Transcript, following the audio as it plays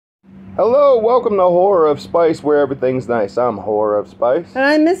Hello, welcome to Horror of Spice, where everything's nice. I'm Horror of Spice. And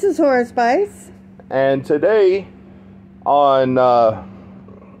I'm Mrs. Horrorspice. And today on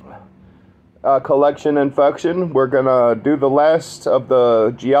Collection Infection, we're gonna do the last of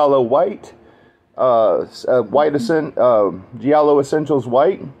the Giallo White, Giallo Essentials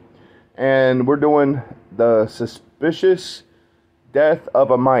White, and we're doing the Suspicious Death of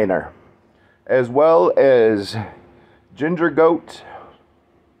a Minor, as well as Ginger Goat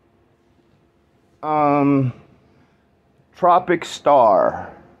Tropic Star.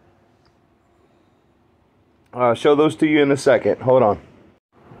 I'll show those to you in a second. Hold on.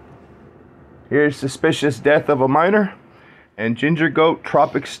 Here's Suspicious Death of a Minor and Ginger Goat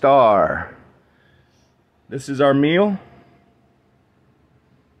Tropic Star. This is our meal.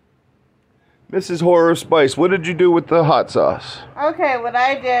 Mrs. Horror Spice, what did you do with the hot sauce? Okay, what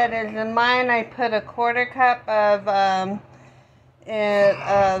I did is in mine I put a 1/4 cup of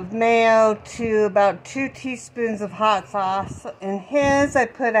mayo to about 2 teaspoons of hot sauce. In his, I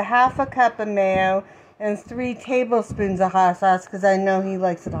put a 1/2 cup of mayo and 3 tablespoons of hot sauce because I know he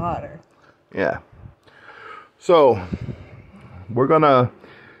likes it hotter. Yeah. So, we're gonna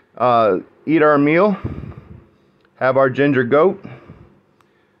eat our meal, have our ginger goat,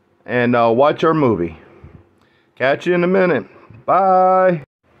 and watch our movie. Catch you in a minute. Bye.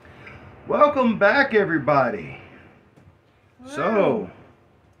 Welcome back, everybody. So,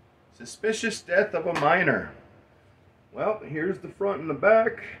 Suspicious Death of a Minor. Well, here's the front and the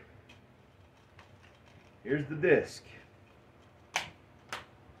back. Here's the disc.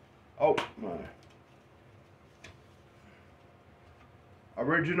 Oh, my.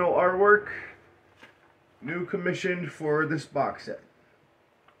 Original artwork. New commissioned for this box set.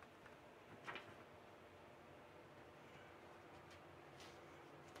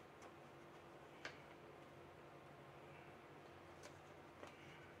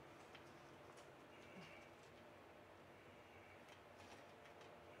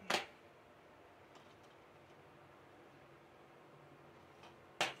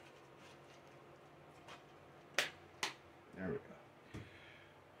 There we go.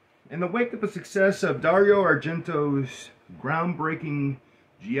 In the wake of the success of Dario Argento's groundbreaking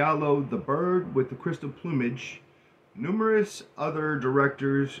Giallo The Bird with the Crystal Plumage, numerous other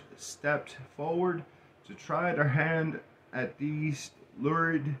directors stepped forward to try their hand at these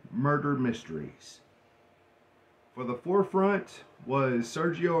lurid murder mysteries. For the forefront was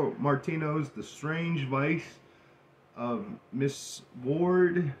Sergio Martino's The Strange Vice of Miss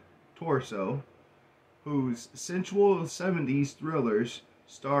Ward Torso, whose sensual 70s thrillers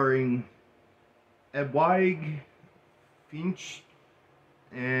starring Edwige Finch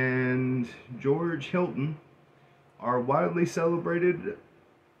and George Hilton are widely celebrated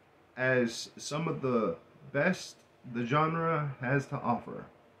as some of the best the genre has to offer.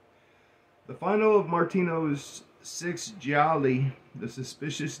 The final of Martino's 6 gialli, The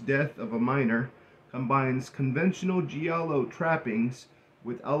Suspicious Death of a Minor, combines conventional giallo trappings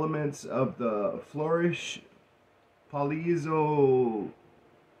with elements of the flourish Palazzo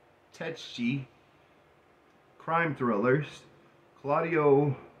Tecci crime thrillers.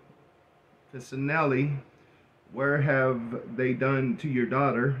 Claudio Pisanelli, Where Have They Done to Your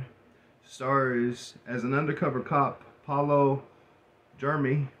Daughter, stars as an undercover cop, Paolo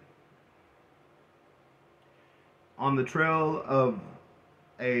Germi, on the trail of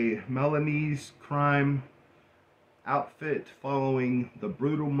a Milanese crime outfit following the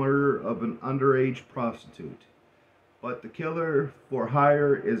brutal murder of an underage prostitute. But the killer for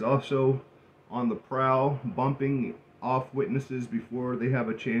hire is also on the prowl, bumping off witnesses before they have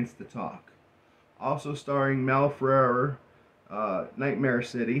a chance to talk. Also starring Mal Ferrer, Nightmare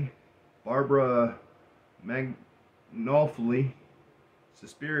City, Barbara Magnolfi,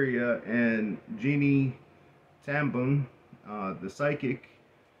 Suspiria, and Jeannie Tambun, the psychic,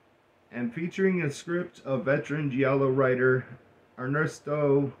 and featuring a script of veteran giallo writer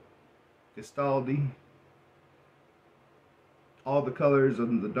Ernesto Gastaldi. All the Colors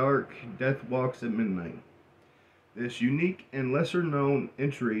of the Dark, Death Walks at Midnight. This unique and lesser-known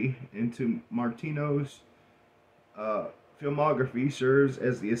entry into Martino's filmography serves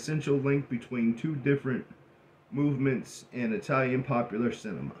as the essential link between two different movements in Italian popular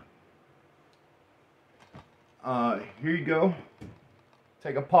cinema. Here you go.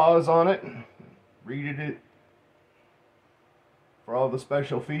 Take a pause on it. Read it for all the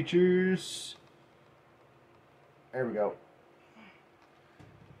special features. There we go.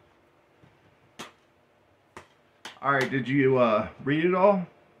 Alright, did you read it all?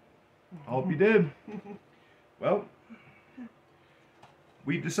 I hope you did. Well,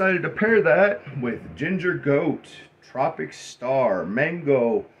 we decided to pair that with Ginger Goat Tropic Star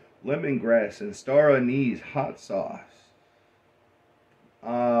Mango lemongrass and star anise hot sauce.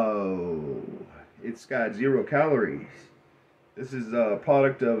 Oh, it's got 0 calories. This is a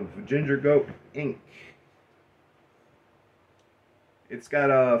product of Ginger Goat Inc. It's got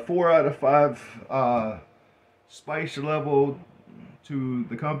a 4 out of 5 spice level to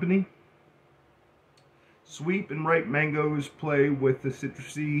the company. Sweet and ripe mangoes play with the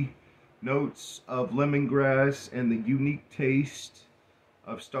citrusy notes of lemongrass and the unique taste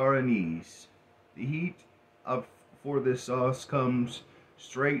of star anise. The heat for this sauce comes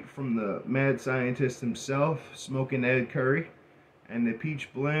straight from the mad scientist himself, smoking Ed Curry, and the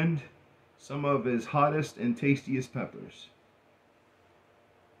peach blend, some of his hottest and tastiest peppers.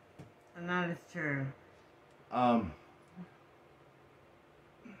 And that is true.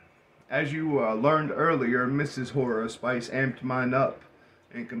 As you learned earlier, Mrs. Horrorofspice amped mine up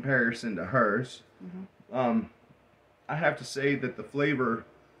in comparison to hers. Mm-hmm. I have to say that the flavor,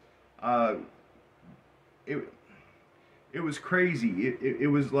 it was crazy. It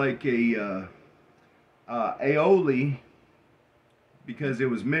was like a aioli because it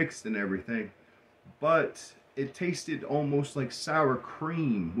was mixed and everything, but it tasted almost like sour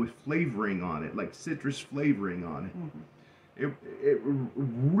cream with flavoring on it, like citrus flavoring on it. Mm-hmm. It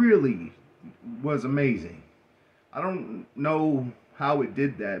really was amazing. I don't know how it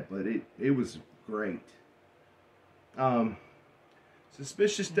did that, but it was great.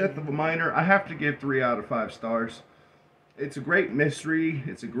 Suspicious Death of a Minor, I have to give 3 out of 5 stars. It's a great mystery.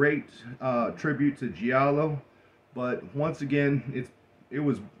 It's a great tribute to Giallo, but once again, it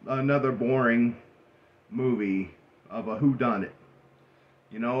was another boring movie of a whodunit.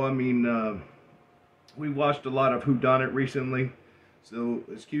 You know, I mean, we watched a lot of whodunit recently, so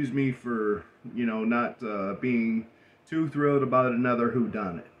excuse me for, you know, not being too thrilled about another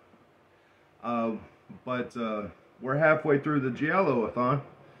whodunit. But we're halfway through the Giallo-a-thon.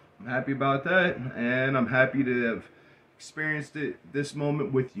 I'm happy about that, and I'm happy to have experienced this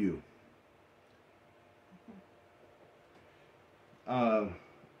moment with you.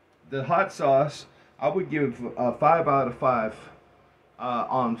 The hot sauce, I would give a 5 out of 5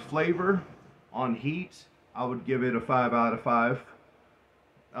 on flavor. On heat, I would give it a 5 out of 5.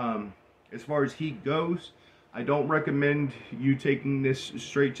 As far as heat goes, I don't recommend you taking this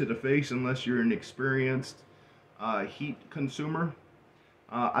straight to the face unless you're an experienced heat consumer.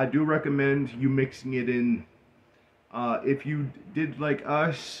 I do recommend you mixing it in. If you did like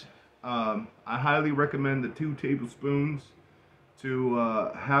us, I highly recommend the 2 tablespoons to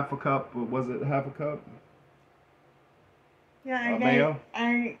half a cup. Was it half a cup? Yeah, mayo.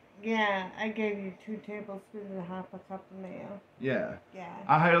 I gave you 2 tablespoons and half a cup of mayo. Yeah. Yeah.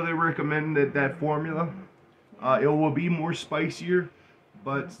 I highly recommend that formula. It will be more spicier,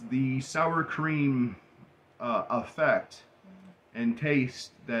 but the sour cream effect and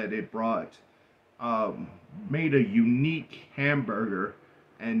taste that it brought made a unique hamburger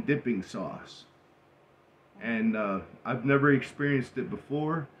and dipping sauce. And I've never experienced it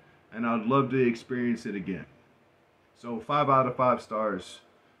before, and I'd love to experience it again. So 5 out of 5 stars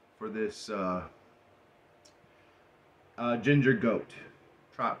for this Ginger Goat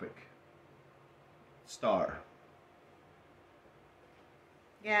Tropic Star.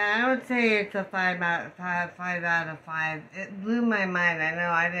 Yeah, I would say it's a 5 out of 5. It blew my mind. I know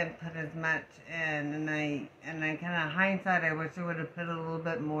I didn't put as much in, and I kind of hindsight, I wish I would have put a little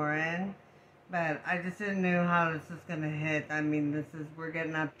bit more in, but I just didn't know how this was gonna hit. I mean, we're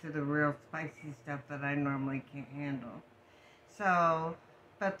getting up to the real spicy stuff that I normally can't handle. So,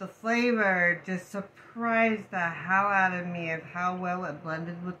 but the flavor just surprised the hell out of me of how well it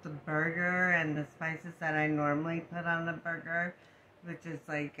blended with the burger and the spices that I normally put on the burger, which is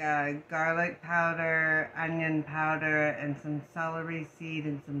like garlic powder, onion powder, and some celery seed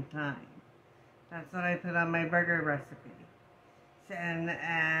and some thyme. That's what I put on my burger recipe.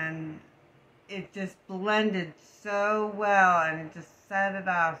 And it just blended so well, and it just set it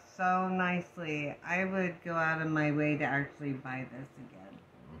off so nicely. I would go out of my way to actually buy this again.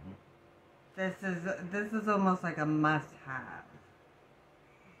 Mm-hmm. This is almost like a must-have.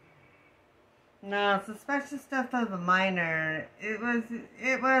 No, Suspicious Death of a Minor. It was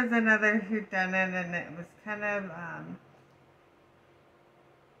another whodunit, and it was kind of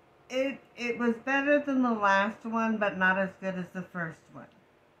it was better than the last one, but not as good as the first one.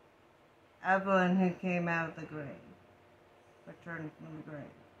 Evelyn, who came out of the grave, returned from the grave.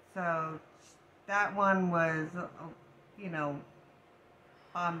 So that one was, you know,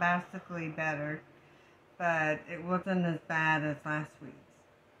 bombastically better, but it wasn't as bad as last week's.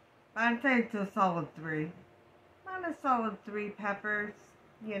 I'd say it's a solid 3. Not a solid 3 peppers.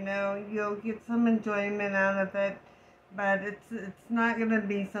 You know, you'll get some enjoyment out of it, But it's not going to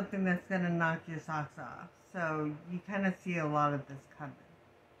be something that's going to knock your socks off. So you kind of see a lot of this coming.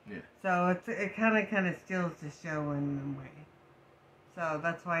 Yeah. So it kind of steals the show in a way. So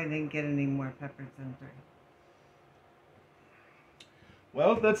that's why I didn't get any more peppers than 3.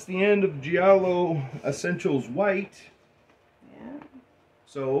 Well, that's the end of Giallo Essentials White. Yeah.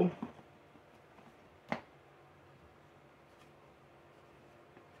 So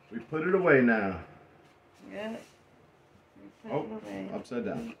we put it away now. Yeah. Oh, upside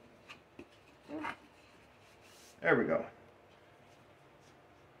down. There we go.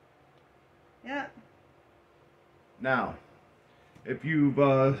 Yeah. Now, if you've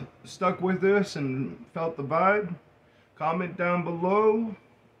stuck with this and felt the vibe, comment down below,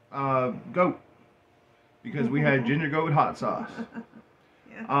 goat, because we had ginger goat hot sauce.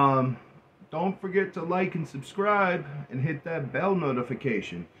 Yeah. Don't forget to like and subscribe and hit that bell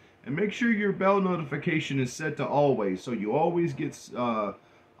notification. And make sure your bell notification is set to always, so you always get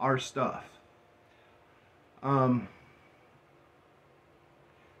our stuff.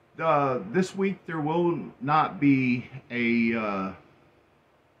 This week there will not be a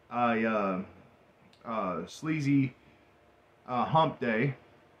sleazy hump day.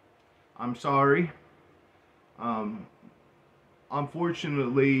 I'm sorry.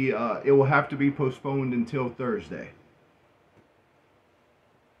 Unfortunately, it will have to be postponed until Thursday.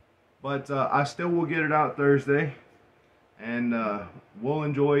 But I still will get it out Thursday, and we'll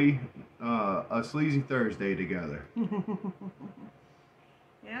enjoy a sleazy Thursday together.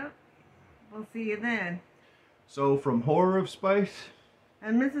 Yeah. We'll see you then. So from Horror of Spice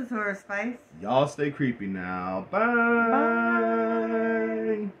and Mrs. Horror Spice, y'all stay creepy now. Bye. Bye.